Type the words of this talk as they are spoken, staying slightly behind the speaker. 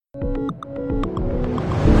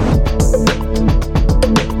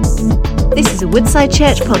is a Woodside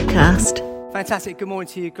Church podcast. Fantastic. Good morning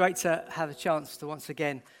to you. Great to have a chance to once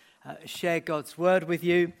again share God's word with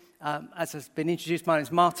you. As has been introduced, my name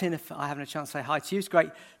is Martin. If I haven't a chance to say hi to you, it's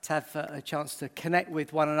great to have a chance to connect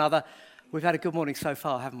with one another. We've had a good morning so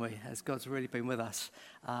far, haven't we? As God's really been with us.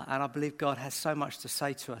 And I believe God has so much to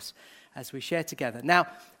say to us as we share together. Now,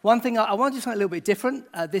 one thing I want to do something a little bit different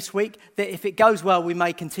this week, that if it goes well, we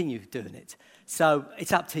may continue doing it. So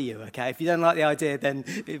it's up to you, okay? If you don't like the idea, then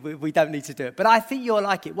we don't need to do it. But I think you'll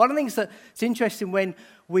like it. One of the things that's interesting when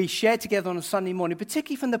we share together on a Sunday morning,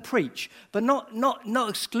 particularly from the preach, but not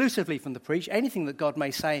exclusively from the preach, anything that God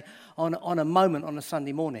may say on a moment on a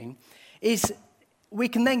Sunday morning, is we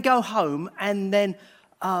can then go home and then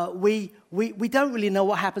we don't really know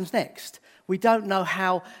what happens next. We don't know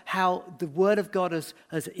how the Word of God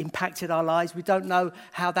has impacted our lives. We don't know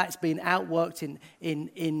how that's been outworked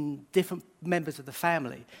in different members of the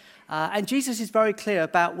family. And Jesus is very clear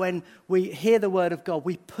about when we hear the Word of God,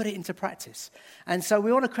 we put it into practice. And so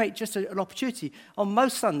we want to create just an opportunity on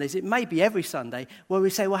most Sundays, it may be every Sunday, where we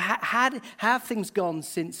say, well, how have things gone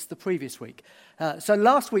since the previous week? So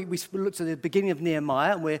last week we looked at the beginning of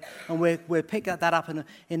Nehemiah, and we'll pick that up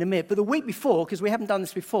in a minute. But the week before, because we haven't done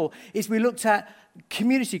this before, is we looked at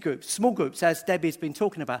community groups, small groups, as Debbie's been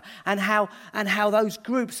talking about, and how those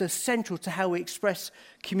groups are central to how we express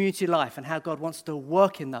community life and how God wants to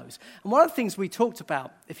work in those. And one of the things we talked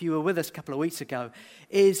about, if you were with us a couple of weeks ago,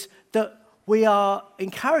 is that we are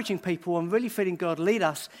encouraging people and really feeling God lead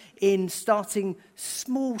us in starting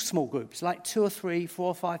small groups, like 2 or 3, 4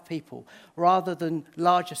 or 5 people, rather than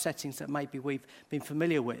larger settings that maybe we've been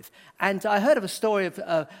familiar with. And I heard of a story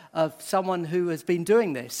of someone who has been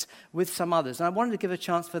doing this with some others, and I wanted to give a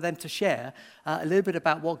chance for them to share a little bit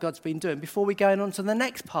about what God's been doing before we go on to the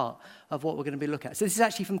next part of what we're going to be looking at. So this is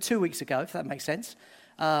actually from 2 weeks ago, if that makes sense.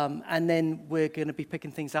 And then we're going to be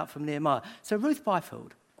picking things up from Nehemiah. So Ruth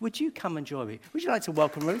Byfield, would you come and join me? Would you like to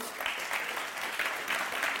welcome Ruth?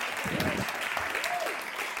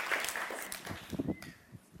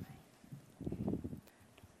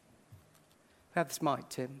 Have this mic,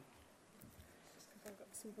 Tim. I've got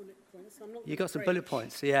some bullet points. You got some bullet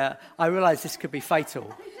points, yeah. I realise this could be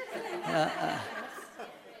fatal. But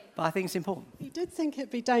I think it's important. You did think it'd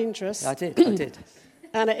be dangerous. I did.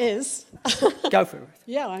 And it is. Go for it, Ruth.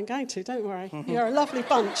 Yeah, I'm going to, don't worry. Mm-hmm. You're a lovely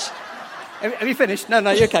bunch. Have you finished? No,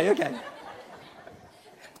 you're okay.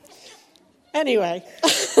 Anyway,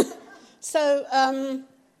 so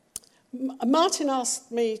Martin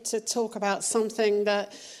asked me to talk about something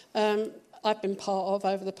that I've been part of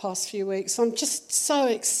over the past few weeks. I'm just so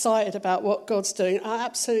excited about what God's doing. I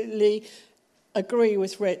absolutely agree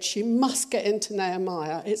with Rich. You must get into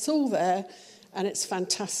Nehemiah. It's all there, and it's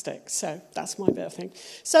fantastic. So that's my bit of thing.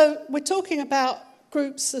 So we're talking about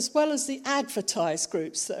groups as well as the advertised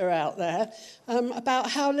groups that are out there, about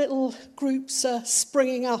how little groups are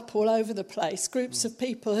springing up all over the place, groups of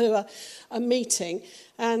people who are meeting.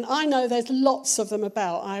 And I know there's lots of them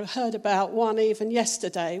about. I heard about one even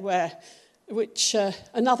yesterday which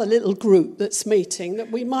another little group that's meeting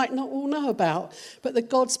that we might not all know about, but that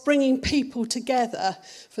God's bringing people together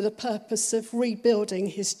for the purpose of rebuilding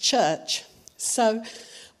his church. So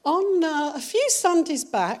on a few Sundays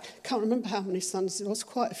back, can't remember how many Sundays it was,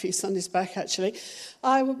 quite a few Sundays back actually,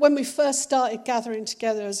 when we first started gathering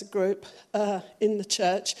together as a group in the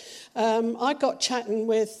church, I got chatting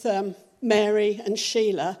with Mary and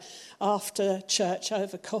Sheila after church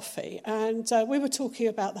over coffee, and we were talking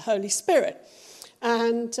about the Holy Spirit,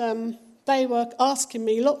 and they were asking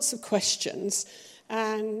me lots of questions.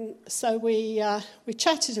 And so we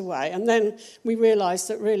chatted away, and then we realised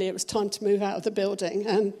that really it was time to move out of the building.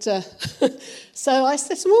 And so I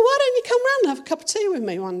said to them, well, why don't you come round and have a cup of tea with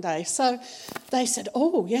me one day? So they said,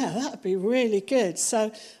 oh, yeah, that would be really good.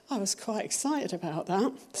 So I was quite excited about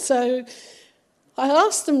that. So I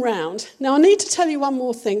asked them round. Now, I need to tell you one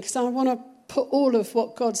more thing, because I want to put all of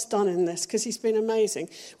what God's done in this, because he's been amazing.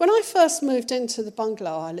 When I first moved into the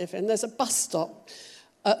bungalow I live in, there's a bus stop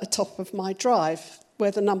at the top of my drive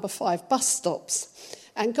where the number 5 bus stops.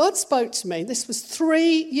 And God spoke to me. This was 3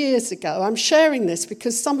 years ago. I'm sharing this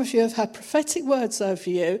because some of you have had prophetic words over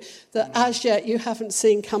you that as yet you haven't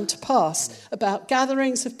seen come to pass about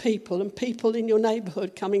gatherings of people and people in your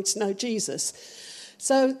neighbourhood coming to know Jesus.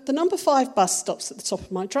 So the number 5 bus stops at the top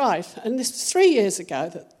of my drive. And this was 3 years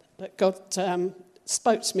ago that God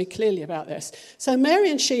spoke to me clearly about this. So Mary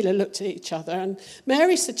and Sheila looked at each other, and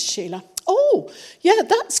Mary said to Sheila, oh, yeah,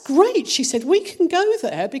 that's great. She said, we can go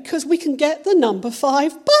there because we can get the number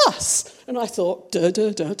 5 bus. And I thought,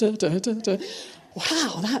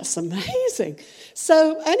 wow, that's amazing.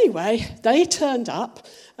 So anyway, they turned up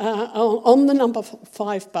on the number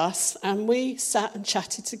 5 bus, and we sat and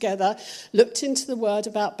chatted together, looked into the word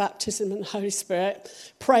about baptism and the Holy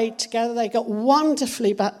Spirit, prayed together. They got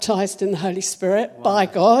wonderfully baptised in the Holy Spirit by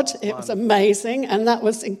God. It was amazing, and that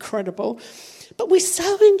was incredible. But we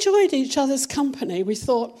so enjoyed each other's company. We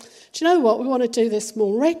thought, do you know what? We want to do this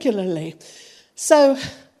more regularly. So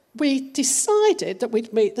we decided that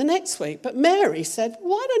we'd meet the next week. But Mary said,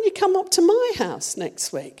 why don't you come up to my house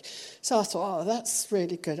next week? So I thought, that's a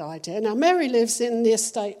really good idea. Now, Mary lives in the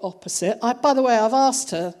estate opposite. By the way, I've asked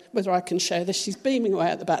her whether I can share this. She's beaming away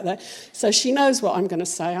at the back there. So she knows what I'm going to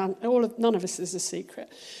say. None of this is a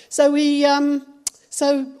secret. So we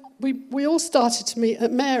all started to meet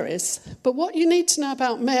at Mary's. But what you need to know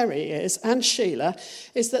about Mary and Sheila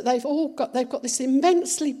is that they've got this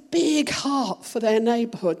immensely big heart for their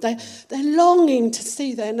neighbourhood. They're longing to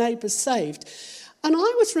see their neighbours saved. And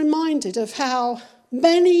I was reminded of how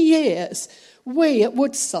many years we at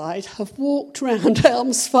Woodside have walked around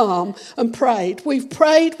Elms Farm and prayed. We've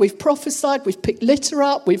prayed, we've prophesied, we've picked litter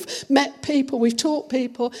up, we've met people, we've taught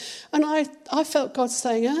people. And I felt God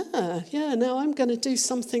saying, now I'm going to do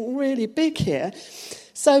something really big here.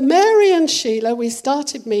 So Mary and Sheila, we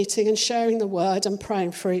started meeting and sharing the word and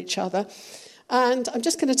praying for each other. And I'm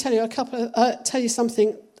just going to tell you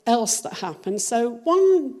something else that happened. So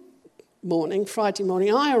one morning, Friday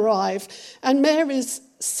morning, I arrive and Mary's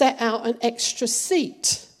set out an extra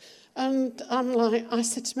seat. And I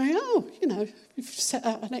said to Mary, you've set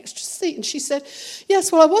out an extra seat. And she said,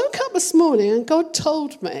 yes, well, I woke up this morning and God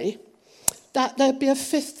told me that there'd be a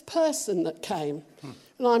 5th person that came.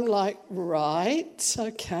 And I'm like, right,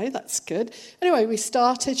 okay, that's good. Anyway, we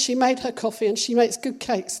started. She made her coffee, and she makes good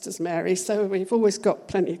cakes, does Mary, so we've always got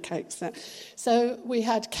plenty of cakes there. So we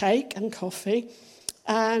had cake and coffee.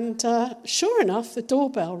 And sure enough, the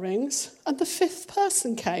doorbell rings and the 5th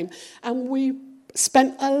person came. And we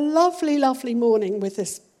spent a lovely, lovely morning with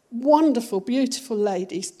this wonderful, beautiful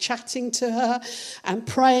lady, chatting to her and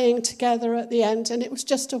praying together at the end. And it was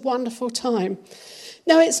just a wonderful time.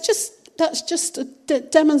 Now, that's just a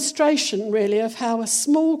demonstration, really, of how a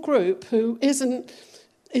small group who isn't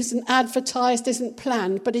advertised, isn't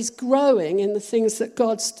planned, but is growing in the things that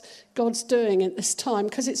God's doing at this time,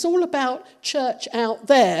 because it's all about church out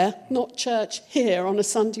there, not church here on a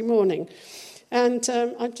Sunday morning. And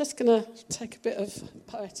I'm just going to take a bit of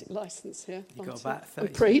poetic license here. You've got about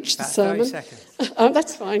 30 preach the sermon. 30 seconds.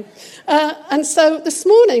 That's fine. And so this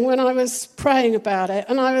morning when I was praying about it,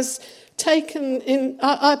 and I was taken in...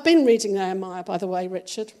 I've been reading Nehemiah, by the way,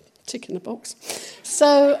 Richard. Tick in the box.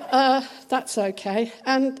 So that's okay.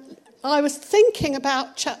 And I was thinking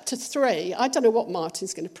about chapter 3. I don't know what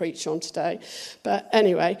Martin's going to preach on today, but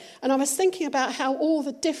anyway. And I was thinking about how all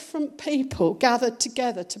the different people gathered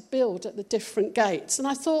together to build at the different gates. And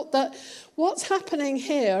I thought that what's happening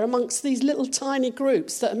here amongst these little tiny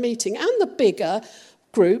groups that are meeting, and the bigger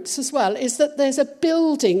groups as well, is that there's a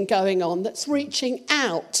building going on that's reaching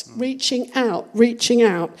out.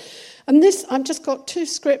 And this, I've just got 2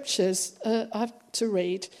 scriptures I have to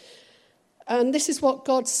read. And this is what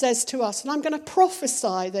God says to us. And I'm going to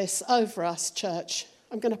prophesy this over us, church.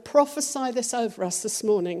 I'm going to prophesy this over us this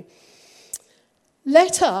morning.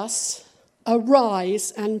 Let us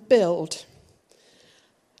arise and build.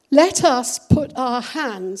 Let us put our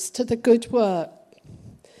hands to the good work.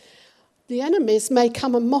 The enemies may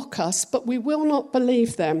come and mock us, but we will not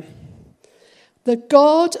believe them. The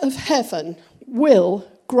God of heaven will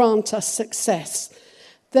grant us success.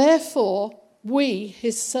 Therefore, we,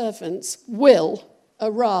 his servants, will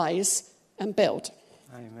arise and build.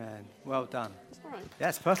 Amen. Well done. All right.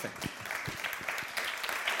 That's perfect.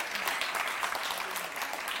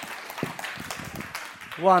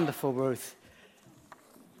 Wonderful, Ruth.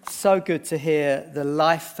 So good to hear the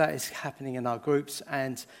life that is happening in our groups,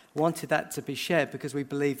 and wanted that to be shared because we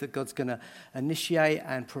believe that God's going to initiate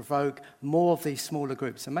and provoke more of these smaller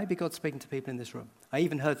groups. And maybe God's speaking to people in this room. I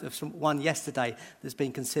even heard of one yesterday that's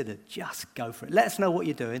been considered. Just go for it. Let us know what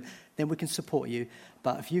you're doing, then we can support you.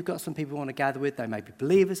 But if you've got some people you want to gather with, they may be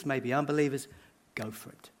believers, maybe unbelievers, go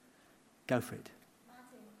for it. Go for it.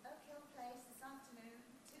 Martin, Oak Hill Place this afternoon,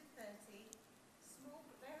 2:30.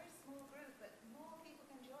 Very small group, but more people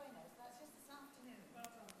can join us. That's just this afternoon.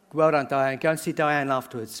 Well done, Diane. Go and see Diane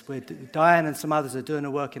afterwards. Diane and some others are doing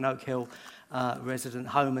a work in Oak Hill resident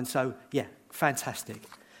home, and so, yeah, fantastic.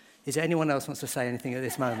 Is there anyone else wants to say anything at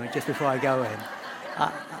this moment, just before I go in?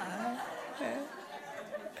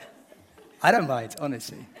 I don't mind,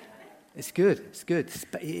 honestly. It's good.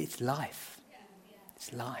 It's life.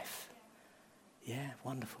 It's life. Yeah,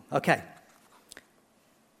 wonderful. Okay,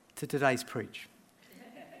 to today's preach.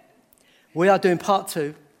 We are doing part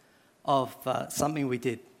 2 of something we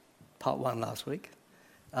did part 1 last week,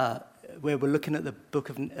 where we're looking at the book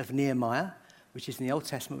of Nehemiah, which is in the Old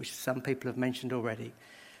Testament, which some people have mentioned already.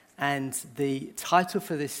 And the title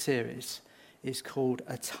for this series is called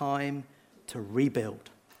A Time to Rebuild.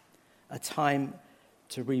 A Time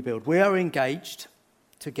to Rebuild. We are engaged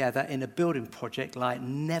together in a building project like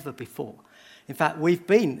never before. In fact, we've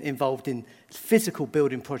been involved in physical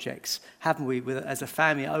building projects, haven't we, as a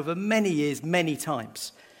family over many years, many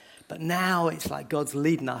times. But now it's like God's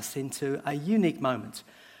leading us into a unique moment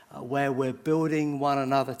where we're building one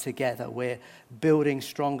another together. We're building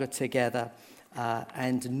stronger together.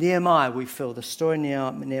 And Nehemiah, we feel, the story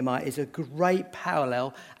of Nehemiah is a great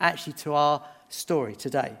parallel actually to our story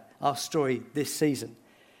today, our story this season.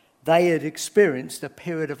 They had experienced a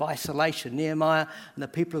period of isolation. Nehemiah and the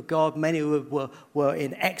people of God, many were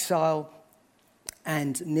in exile,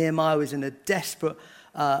 and Nehemiah was in a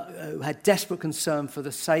had desperate concern for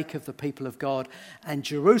the sake of the people of God. And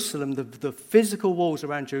Jerusalem, the physical walls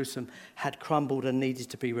around Jerusalem, had crumbled and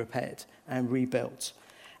needed to be repaired and rebuilt.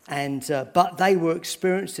 But they were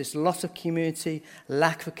experiencing this loss of community,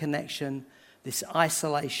 lack of connection, this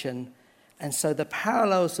isolation. And so the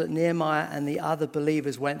parallels that Nehemiah and the other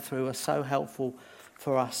believers went through are so helpful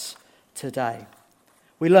for us today.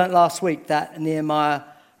 We learnt last week that Nehemiah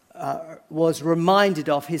was reminded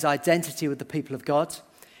of his identity with the people of God.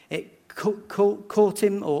 It caught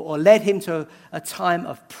him or led him to a time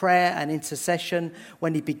of prayer and intercession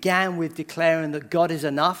when he began with declaring that God is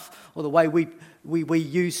enough, or the way we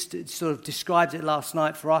used sort of described it last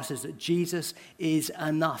night for us is that Jesus is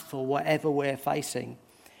enough for whatever we're facing.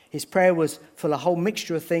 His prayer was full of a whole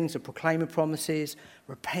mixture of things, of proclaiming promises,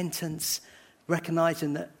 repentance,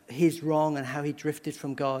 recognizing that he's wrong and how he drifted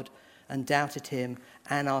from God and doubted him,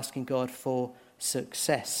 and asking God for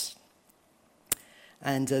success.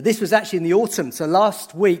 And this was actually in the autumn. So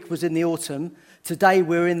last week was in the autumn. Today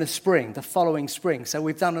we're in the spring, the following spring. So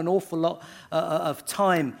we've done an awful lot of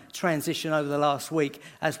time transition over the last week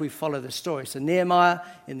as we follow the story. So Nehemiah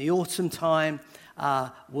in the autumn time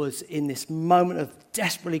was in this moment of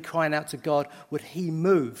desperately crying out to God. Would he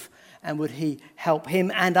move and would he help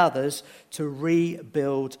him and others to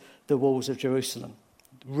rebuild the walls of Jerusalem?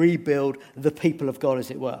 Rebuild the people of God,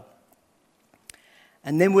 as it were.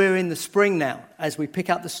 And then we're in the spring now as we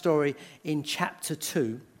pick up the story in chapter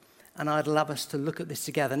 2. And I'd love us to look at this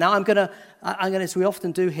together. Now I'm going to, as we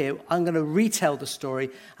often do here, I'm going to retell the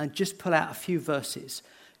story and just pull out a few verses,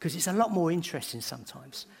 because it's a lot more interesting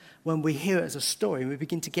sometimes when we hear it as a story and we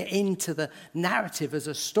begin to get into the narrative as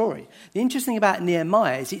a story. The interesting thing about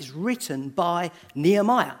Nehemiah is it's written by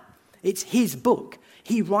Nehemiah. It's his book.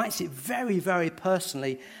 He writes it very, very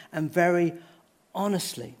personally and very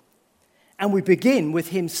honestly. And we begin with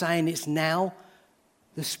him saying it's now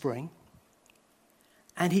the spring.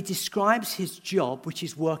 And he describes his job, which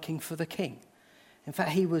is working for the king. In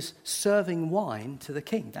fact, he was serving wine to the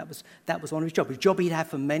king. That was one of his jobs. A job he'd had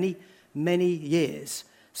for many, many years.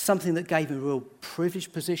 Something that gave him a real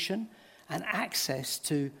privileged position and access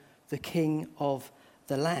to the king of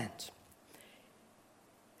the land.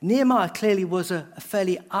 Nehemiah clearly was a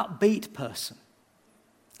fairly upbeat person,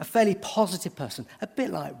 a fairly positive person, a bit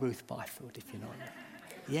like Ruth Byfield, if you know what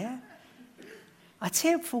I mean. Yeah? I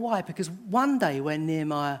tell you for why, because one day when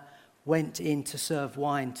Nehemiah went in to serve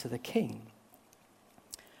wine to the king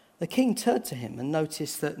turned to him and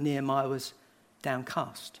noticed that Nehemiah was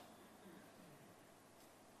downcast.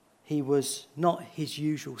 He was not his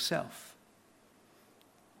usual self.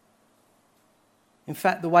 In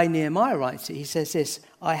fact, the way Nehemiah writes it, he says this: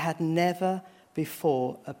 I had never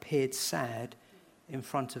before appeared sad in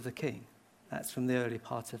front of the king. That's from the early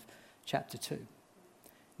part of chapter 2.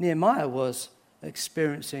 Nehemiah was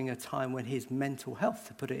experiencing a time when his mental health,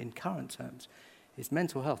 to put it in current terms, his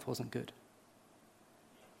mental health wasn't good.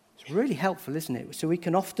 It's really helpful, isn't it? So we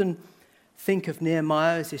can often think of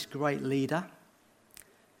Nehemiah as this great leader.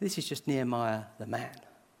 This is just Nehemiah the man.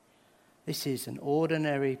 This is an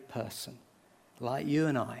ordinary person like you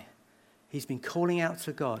and I. He's been calling out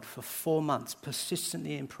to God for 4 months,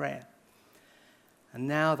 persistently in prayer. And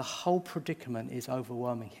now the whole predicament is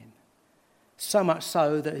overwhelming him. So much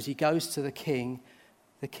so that as he goes to the king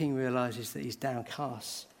realizes that he's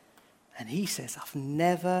downcast. And he says, I've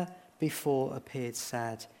never before appeared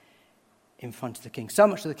sad in front of the king. So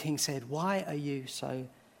much that the king said, why are you so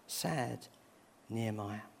sad,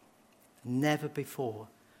 Nehemiah? Never before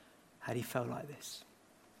had he felt like this.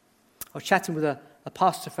 I was chatting with a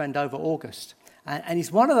pastor friend over August, and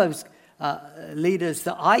he's one of those leaders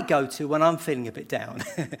that I go to when I'm feeling a bit down.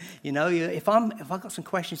 If I've got some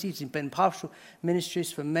questions, he's been in pastoral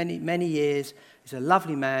ministries for many years. He's a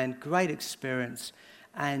lovely man, great experience.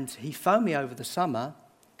 And he phoned me over the summer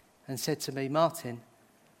and said to me, Martin,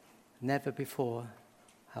 never before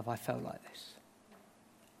have I felt like this.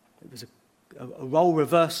 It was a role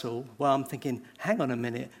reversal where I'm thinking, hang on a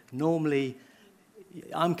minute, normally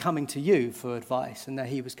I'm coming to you for advice, and now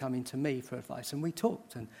he was coming to me for advice. And we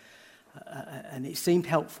talked, and it seemed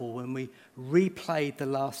helpful when we replayed the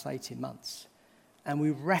last 18 months, and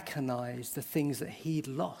we recognized the things that he'd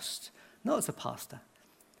lost, not as a pastor,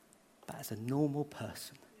 but as a normal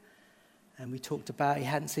person. And we talked about he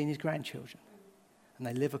hadn't seen his grandchildren, and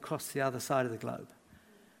they live across the other side of the globe,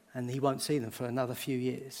 and he won't see them for another few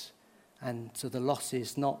years. And so the loss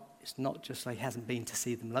is it's not just like he hasn't been to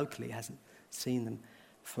see them locally, he hasn't seen them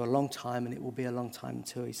for a long time, and it will be a long time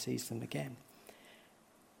until he sees them again.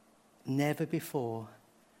 Never before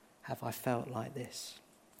have I felt like this.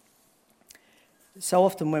 So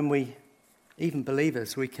often when we, even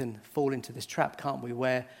believers, we can fall into this trap, can't we,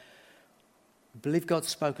 where we believe God's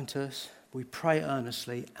spoken to us, we pray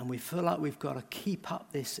earnestly, and we feel like we've got to keep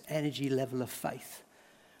up this energy level of faith,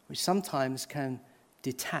 which sometimes can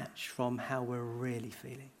detach from how we're really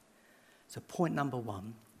feeling. So point number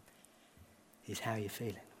one is how you're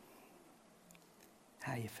feeling.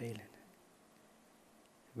 How you're feeling.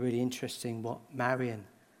 Really interesting what Marion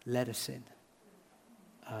led us in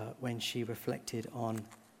when she reflected on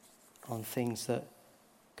things that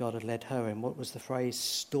God had led her in. What was the phrase?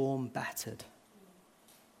 Storm battered.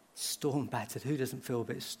 Storm battered. Who doesn't feel a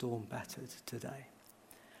bit storm battered today?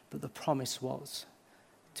 But the promise was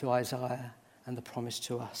to Isaiah, and the promise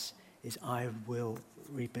to us is, I will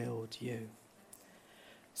rebuild you.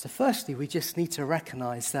 So firstly, we just need to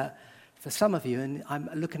recognize that for some of you, and I'm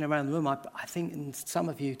looking around the room, I think in some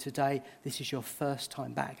of you today, this is your first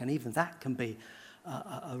time back. And even that can be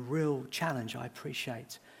a real challenge, I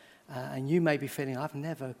appreciate. And you may be feeling, I've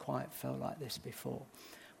never quite felt like this before.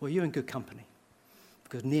 Well, you're in good company,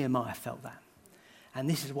 because Nehemiah felt that. And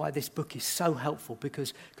this is why this book is so helpful,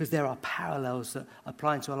 because there are parallels that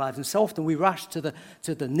apply to our lives. And so often we rush to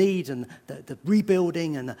the need and the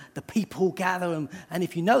rebuilding and the people gather. And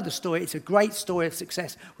if you know the story, it's a great story of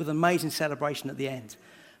success with an amazing celebration at the end.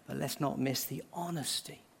 But let's not miss the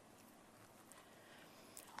honesty.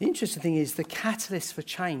 The interesting thing is the catalyst for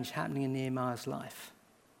change happening in Nehemiah's life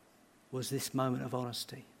was this moment of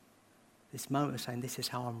honesty. This moment of saying, this is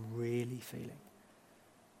how I'm really feeling.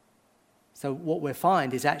 So what we'll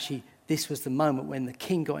find is actually this was the moment when the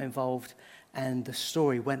king got involved and the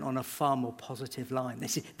story went on a far more positive line.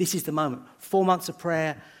 This is the moment. 4 months of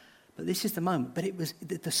prayer, but this is the moment. But it was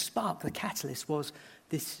the spark, the catalyst was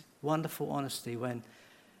this wonderful honesty when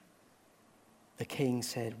the king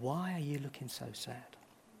said, why are you looking so sad?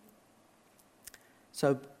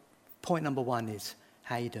 So point number one is,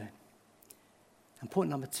 how are you doing? And point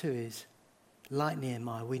number two is, like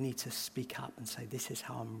Nehemiah, we need to speak up and say, this is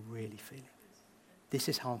how I'm really feeling. This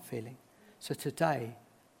is how I'm feeling. So today,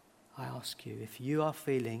 I ask you, if you are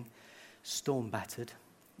feeling storm battered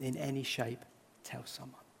in any shape, tell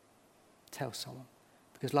someone. Tell someone.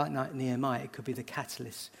 Because like Nehemiah, it could be the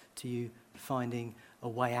catalyst to you finding a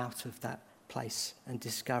way out of that place and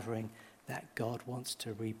discovering that God wants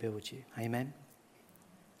to rebuild you. Amen?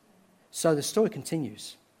 So the story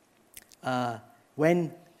continues.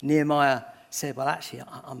 When Nehemiah said, well, actually,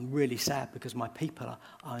 I'm really sad because my people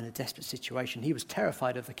are in a desperate situation. He was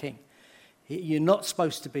terrified of the king. You're not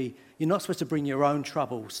supposed to bring your own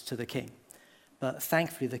troubles to the king. But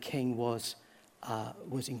thankfully, the king was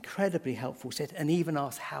incredibly helpful, said, and even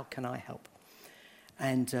asked, how can I help?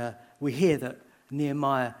 And we hear that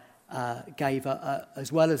Nehemiah gave,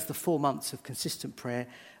 as well as the 4 months of consistent prayer,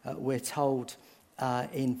 we're told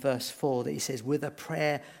in verse 4 that he says, with a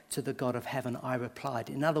prayer to the God of heaven, I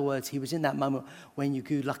replied. In other words, he was in that moment when you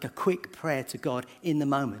do like a quick prayer to God in the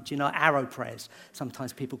moment. You know, arrow prayers,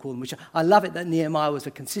 sometimes people call them, which I love it that Nehemiah was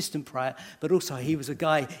a consistent prayer, but also he was a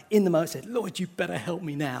guy in the moment said, Lord, you better help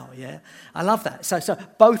me now, yeah? I love that. So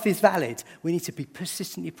both is valid. We need to be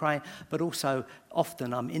persistently praying, but also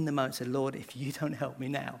often I'm in the moment and say, Lord, if you don't help me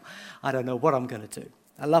now, I don't know what I'm going to do.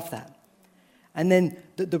 I love that. And then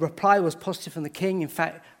the reply was positive from the king. In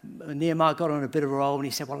fact, Nehemiah got on a bit of a roll and he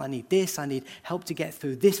said, well, I need this. I need help to get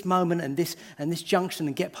through this moment and this junction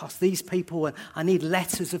and get past these people. And I need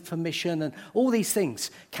letters of permission. And all these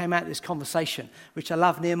things came out of this conversation, which I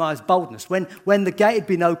love Nehemiah's boldness. When the gate had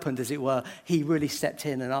been opened, as it were, he really stepped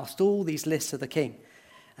in and asked all these lists of the king.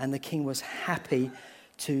 And the king was happy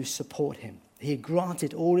to support him. He had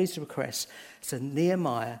granted all his requests. So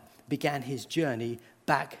Nehemiah began his journey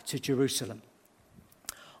back to Jerusalem.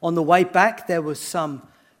 On the way back, there was some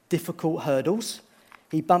difficult hurdles.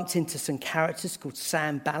 He bumped into some characters called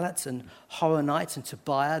Sanballat and Horonite and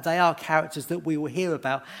Tobiah. They are characters that we will hear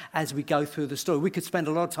about as we go through the story. We could spend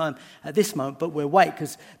a lot of time at this moment, but we'll wait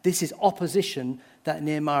because this is opposition that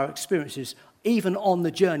Nehemiah experiences even on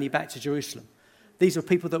the journey back to Jerusalem. These are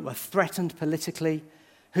people that were threatened politically.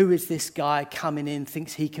 Who is this guy coming in,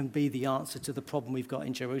 thinks he can be the answer to the problem we've got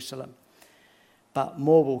in Jerusalem? But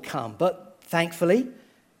more will come. But thankfully,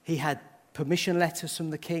 he had permission letters from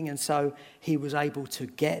the king, and so he was able to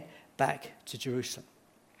get back to Jerusalem.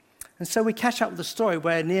 And so we catch up with the story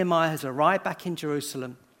where Nehemiah has arrived back in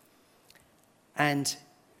Jerusalem, and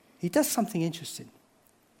he does something interesting.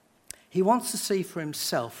 He wants to see for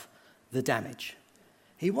himself the damage.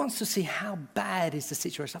 He wants to see how bad is the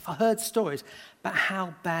situation. I've heard stories about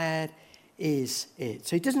how bad is it.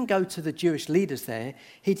 So he doesn't go to the Jewish leaders there.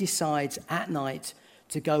 He decides at night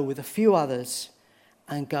to go with a few others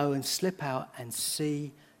and go and slip out and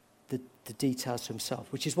see the details for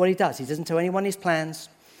himself, which is what he does. He doesn't tell anyone his plans.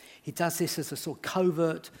 He does this as a sort of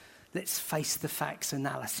covert, let's face the facts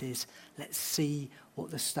analysis. Let's see what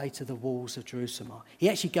the state of the walls of Jerusalem are. He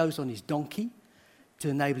actually goes on his donkey to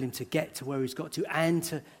enable him to get to where he's got to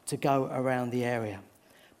and to go around the area.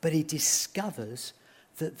 But he discovers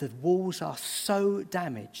that the walls are so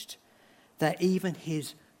damaged that even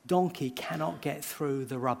his donkey cannot get through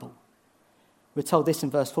the rubble. We're told this in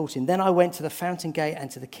verse 14. Then I went to the fountain gate and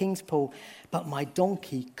to the king's pool, but my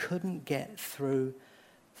donkey couldn't get through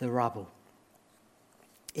the rubble.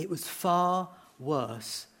 It was far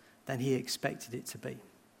worse than he expected it to be.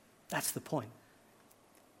 That's the point.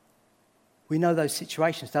 We know those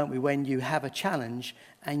situations, don't we, when you have a challenge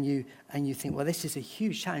and you think, well, this is a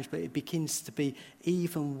huge challenge, but it begins to be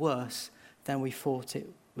even worse than we thought it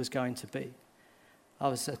was going to be. I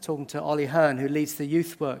was talking to Ollie Hearn, who leads the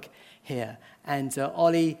youth work here. And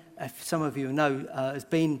Ollie, if some of you know, has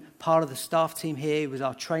been part of the staff team here. He was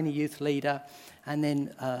our trainee youth leader. And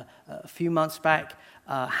then a few months back,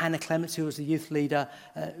 Hannah Clements, who was the youth leader,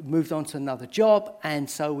 moved on to another job. And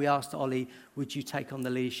so we asked Ollie, would you take on the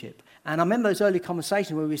leadership? And I remember those early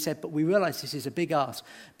conversations where we said, but we realised this is a big ask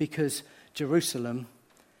because Jerusalem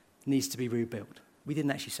needs to be rebuilt. We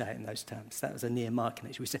didn't actually say it in those terms. That was a Nehemiah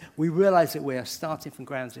connection. We said, we realise that we are starting from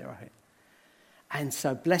ground zero here. And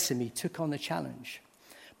so, bless him, he took on the challenge.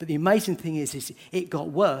 But the amazing thing is it got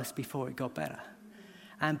worse before it got better.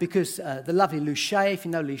 And because the lovely Luce, if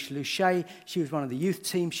you know Luce, she was one of the youth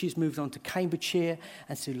team. She's moved on to Cambridgeshire.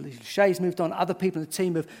 And so Luce's moved on. Other people in the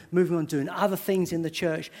team have moved on doing other things in the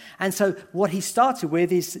church. And so what he started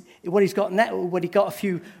with is, what he got a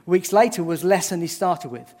few weeks later was less than he started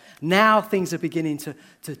with. Now things are beginning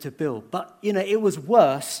to build. But, it was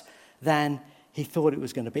worse than he thought it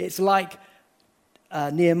was going to be. It's like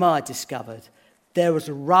Nehemiah discovered. There was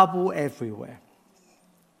rubble everywhere.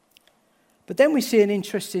 But then we see an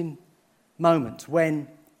interesting moment when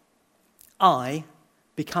I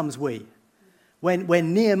becomes we.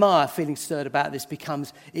 When Nehemiah, feeling stirred about this,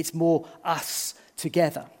 it's more us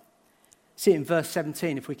together. See it in verse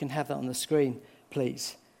 17, if we can have that on the screen,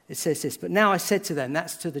 please. It says this, but now I said to them,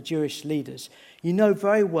 that's to the Jewish leaders, you know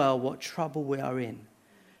very well what trouble we are in.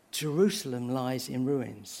 Jerusalem lies in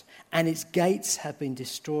ruins, and its gates have been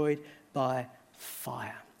destroyed by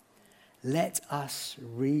fire. Let us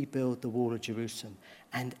rebuild the wall of Jerusalem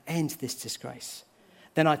and end this disgrace.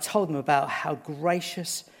 Then I told them about how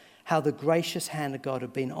the gracious hand of God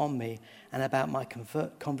had been on me and about my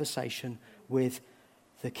conversation with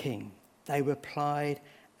the king. They replied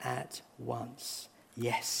at once,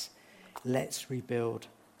 yes, let's rebuild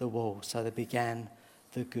the wall. So they began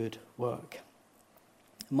the good work.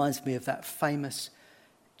 Reminds me of that famous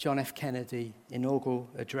John F. Kennedy inaugural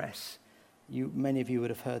address. Many of you would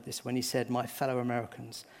have heard this when he said, my fellow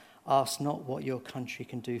Americans, ask not what your country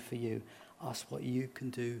can do for you, ask what you can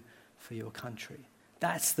do for your country.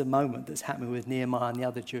 That's the moment that's happening with Nehemiah and the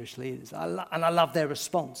other Jewish leaders. And I love their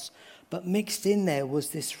response. But mixed in there was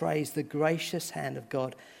this phrase, the gracious hand of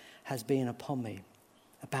God has been upon me,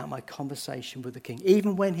 about my conversation with the king.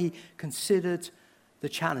 Even when he considered the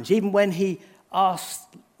challenge, even when he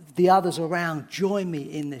asked the others around, join me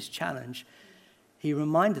in this challenge, he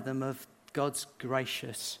reminded them of God's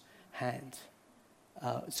gracious hand.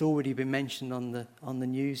 It's already been mentioned on the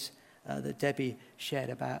news that Debbie shared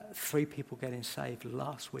about 3 people getting saved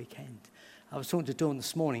last weekend. I was talking to Dawn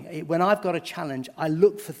this morning. When I've got a challenge, I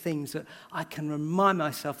look for things that I can remind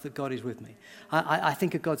myself that God is with me. I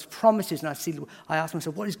think of God's promises, and I ask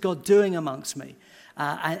myself, what is God doing amongst me?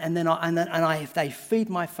 And then they feed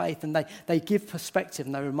my faith, and they give perspective,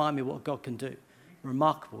 and they remind me what God can do.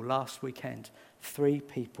 remarkable. Last weekend, 3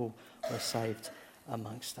 people were saved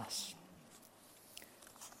amongst us.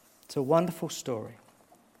 It's a wonderful story.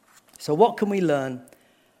 So what can we learn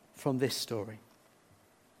from this story?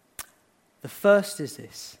 The first is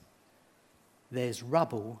this: there's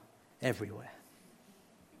rubble everywhere.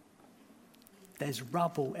 There's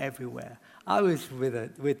rubble everywhere. I was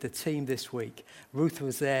with the team this week. Ruth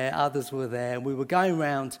was there, others were there, and we were going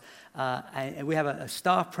around, and we have a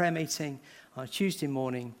staff prayer meeting on a Tuesday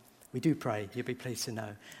morning. We do pray, you'll be pleased to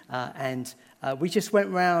know. And we just went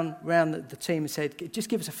round the team and said, just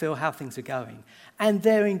give us a feel how things are going. And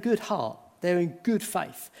they're in good heart. They're in good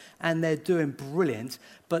faith. And they're doing brilliant.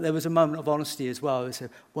 But there was a moment of honesty as well. We said,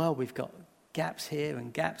 well, we've got gaps here,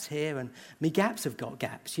 and me gaps have got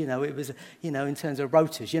gaps. It was, in terms of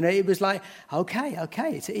rotors. It was like, okay,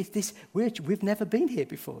 it's this. We've never been here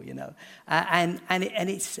before. And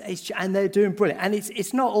they're doing brilliant. And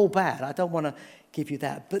it's not all bad. I don't want to give you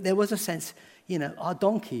that, but there was a sense, our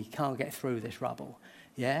donkey can't get through this rubble.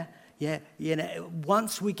 Yeah.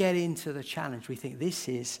 Once we get into the challenge, we think this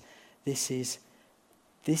is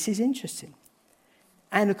interesting.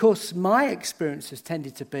 And of course, my experience has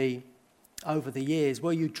tended to be over the years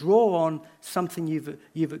where you draw on something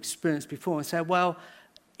you've experienced before and say, well,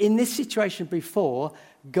 in this situation before,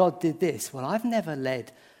 God did this. Well, I've never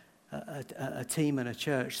led a team and a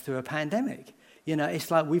church through a pandemic. It's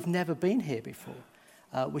like we've never been here before,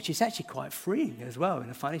 which is actually quite freeing as well in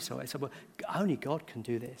a funny sort of way. So, well, only God can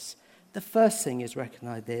do this. The first thing is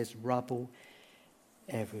recognize there's rubble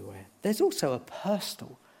everywhere. There's also a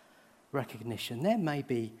personal recognition. There may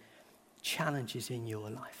be challenges in your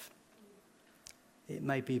life. It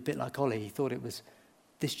may be a bit like Ollie. He thought it was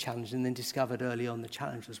this challenge and then discovered early on the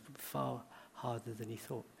challenge was far harder than he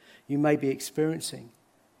thought. You may be experiencing,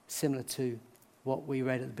 similar to what we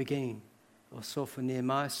read at the beginning or saw from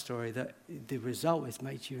Nehemiah's story, that the result has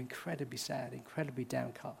made you incredibly sad, incredibly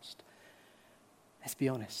downcast. Let's be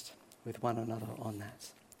honest with one another on that.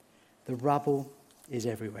 The rubble is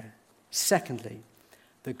everywhere. Secondly,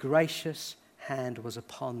 the gracious hand was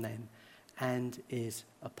upon them and is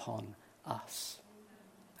upon us.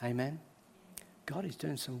 Amen? God is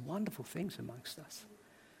doing some wonderful things amongst us.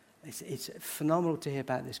 It's phenomenal to hear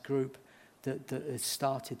about this group that has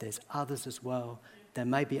started. There's others as well. There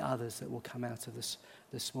may be others that will come out of this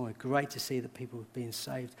morning. Great to see that people are being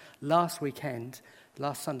saved. Last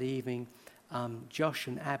Sunday evening, Josh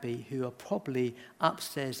and Abby, who are probably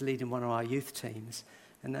upstairs leading one of our youth teams,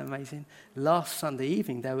 isn't that amazing? Last Sunday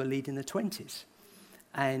evening, they were leading the 20s.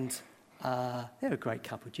 And they're a great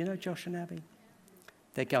couple. Do you know Josh and Abby?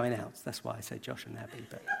 They're going out. That's why I say Josh and Abby.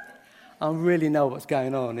 But I really know what's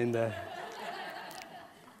going on in the...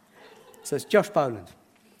 So it's Josh Boland.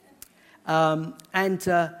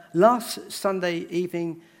 Last Sunday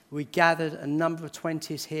evening, we gathered a number of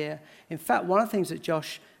 20s here. In fact, one of the things that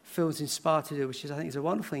Josh feels inspired to do, which I think is a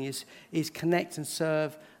wonderful thing, is connect and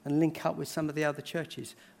serve and link up with some of the other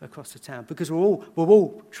churches across the town, because we're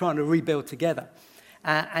all trying to rebuild together.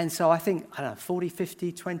 And so I think, 40,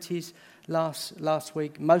 50, 20s last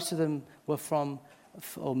week. Most of them were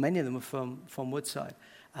or many of them were from Woodside.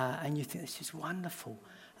 And you think, this is wonderful,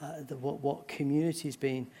 what community is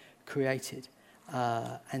being created.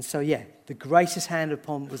 And so, the gracious hand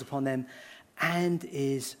was upon them and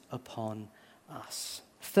is upon us.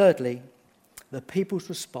 Thirdly, the people's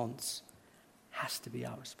response has to be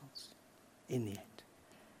our response in the end.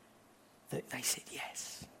 They said,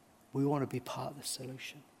 yes, we want to be part of the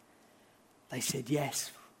solution. They said,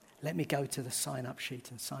 yes, let me go to the sign-up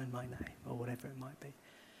sheet and sign my name, or whatever it might be.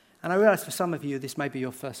 And I realise for some of you, this may be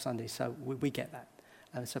your first Sunday, so we get that.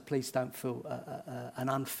 So please don't feel an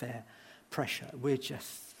unfair pressure. We're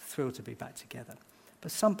just thrilled to be back together. But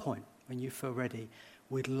at some point, when you feel ready,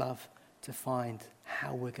 we'd love to find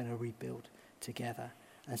how we're going to rebuild together.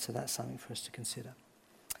 And so that's something for us to consider.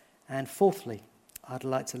 And fourthly, I'd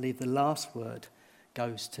like to leave the last word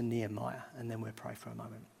goes to Nehemiah, and then we'll pray for a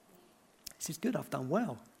moment. This is good. I've done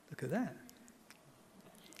well. Look at that.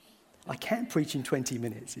 I can't preach in 20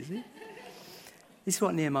 minutes, is it? This is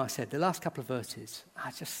what Nehemiah said. The last couple of verses.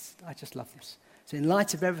 I just love this. So in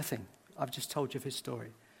light of everything I've just told you of his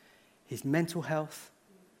story, his mental health,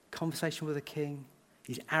 conversation with the king,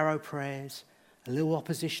 his arrow prayers, a little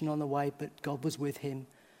opposition on the way, but God was with him,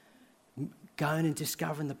 going and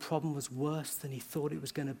discovering the problem was worse than he thought it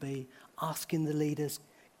was going to be, asking the leaders,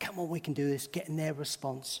 come on, we can do this, getting their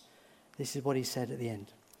response. This is what he said at the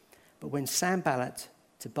end. But when Sanballat,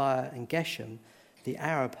 Tobiah, and Geshem, the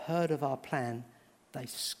Arab, heard of our plan, they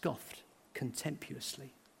scoffed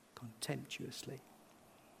contemptuously.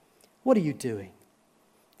 What are you doing?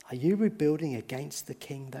 Are you rebelling against the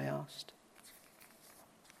king, they asked.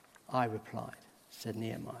 I replied, said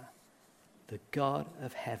Nehemiah, the God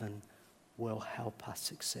of heaven will help us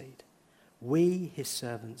succeed. We, his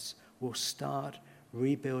servants, will start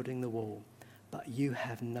rebuilding the wall, but you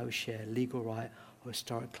have no share, legal right, or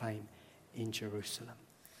historic claim in Jerusalem.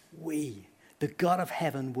 We, the God of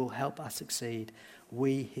heaven, will help us succeed.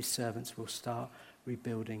 We, his servants, will start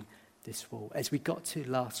rebuilding this wall. As we got to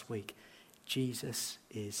last week, Jesus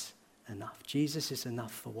is enough. Jesus is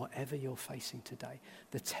enough for whatever you're facing today.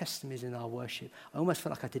 The testimonies in our worship, I almost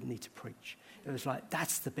felt like I didn't need to preach. It was like,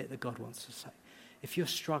 that's the bit that God wants to say. If you're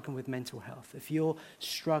struggling with mental health, if you're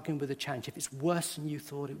struggling with a challenge, if it's worse than you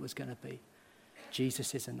thought it was going to be,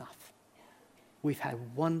 Jesus is enough. We've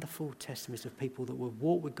had wonderful testimonies of people that will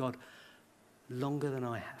walk with God longer than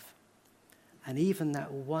I have. And even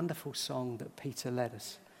that wonderful song that Peter led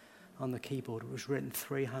us on the keyboard, it was written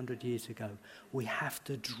 300 years ago. We have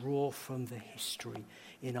to draw from the history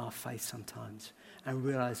in our faith sometimes and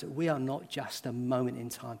realize that we are not just a moment in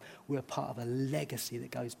time. We're part of a legacy that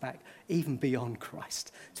goes back even beyond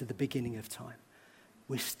Christ to the beginning of time.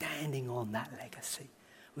 We're standing on that legacy.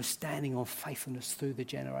 We're standing on faithfulness through the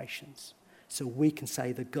generations. So we can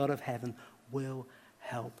say the God of heaven will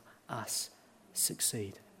help us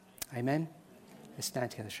succeed. Amen? Let's stand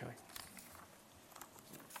together, shall we?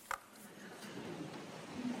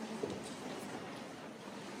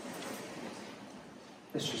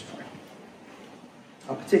 Let's just pray.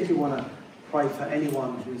 I particularly want to pray for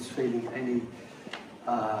anyone who's feeling any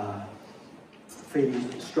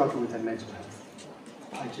feelings, struggling with their mental health.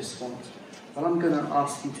 I just want, what I'm going to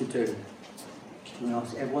ask you to do, I'm going to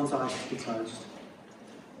ask everyone's eyes to be closed.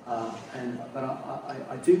 But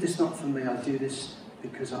I do this not for me, I do this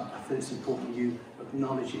because I feel it's important you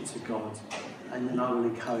acknowledge it to God, and then I will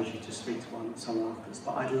encourage you to speak to someone afterwards.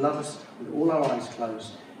 But I'd love us, with all our eyes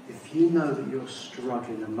closed, if you know that you're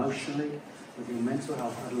struggling emotionally with your mental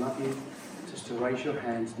health, I'd love you just to raise your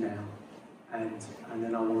hands now, and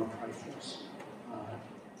then I want to pray for us.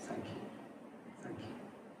 Thank you. Thank you.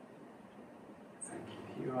 Thank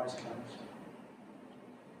you. Keep your eyes closed.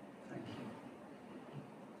 Thank you.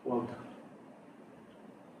 Well done.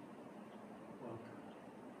 Well done.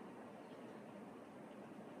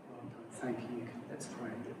 Well done. Thank you. Let's pray.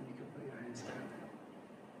 You can put your hands down.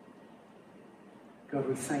 God,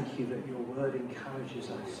 we thank you that your word encourages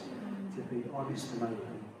us to be honest and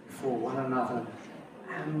open before one another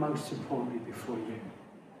and most importantly before you.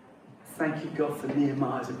 Thank you, God, for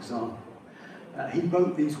Nehemiah's example. He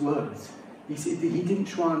wrote these words. He didn't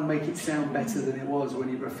try and make it sound better than it was when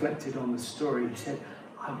he reflected on the story. He said,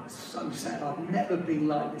 I was so sad. I've never been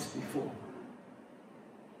like this before.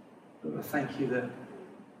 But I thank you that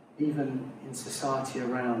even in society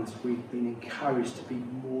around, we've been encouraged to be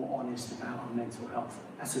more honest about our mental health.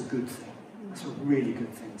 That's a good thing. That's a really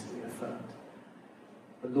good thing to be affirmed.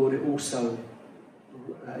 But Lord, it also,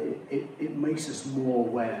 it makes us more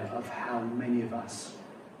aware of how many of us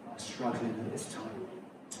are struggling at this time.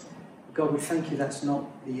 God, we thank you that's not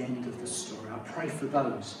the end of the story. I pray for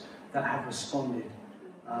those that have responded,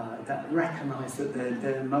 that recognise that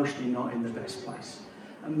they're emotionally not in the best place.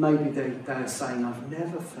 And maybe they're saying, I've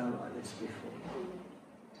never felt like this before.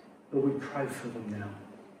 But we pray for them now.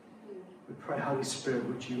 We pray, Holy Spirit,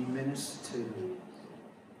 would you minister to them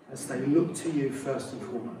as they look to you first and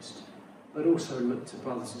foremost, but also look to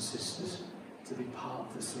brothers and sisters to be part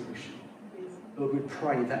of the solution. Lord, we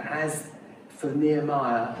pray that as for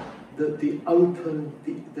Nehemiah, that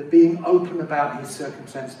the being open about his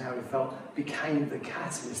circumstance and how he felt became the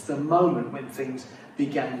catalyst, the moment when things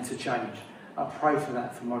began to change. I pray for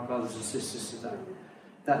that for my brothers and sisters today,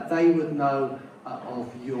 that they would know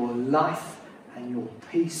of your life and your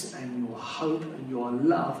peace and your hope and your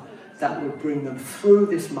love that would bring them through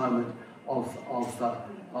this moment of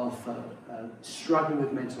struggling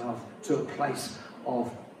with mental health to a place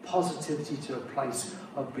of positivity, to a place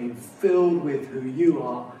of being filled with who you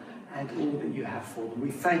are and all that you have for them.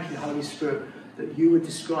 We thank you, Holy Spirit, that you were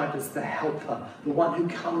described as the helper, the one who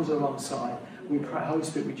comes alongside. We pray, Holy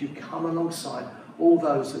Spirit, would you come alongside all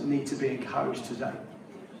those that need to be encouraged today.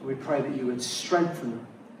 And we pray that you would strengthen them,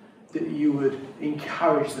 that you would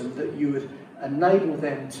encourage them, that you would enable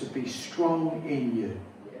them to be strong in you.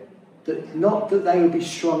 That not that they would be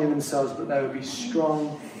strong in themselves, but they would be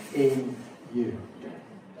strong in you.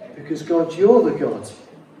 Because God, you're the God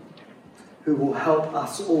who will help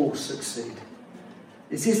us all succeed.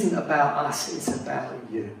 This isn't about us, it's about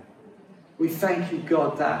you. We thank you,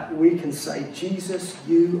 God, that we can say, Jesus,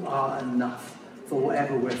 you are enough for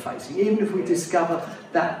whatever we're facing. Even if we discover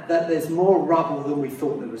that there's more rubble than we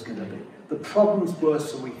thought there was going to be. The problem's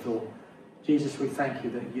worse than we thought. Jesus, we thank you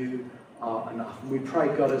that you are enough. And we pray,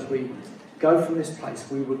 God, as we go from this place,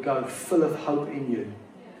 we would go full of hope in you,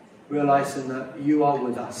 realising that you are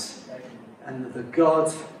with us, and that the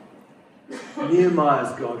God,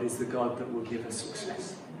 Nehemiah's God, is the God that will give us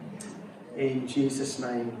success. In Jesus'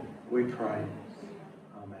 name we pray.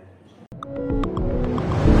 Amen.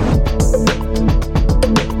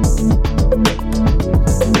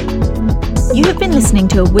 You have been listening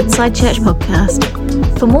to a Woodside Church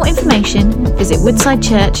podcast. For more information, visit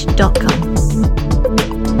woodsidechurch.com.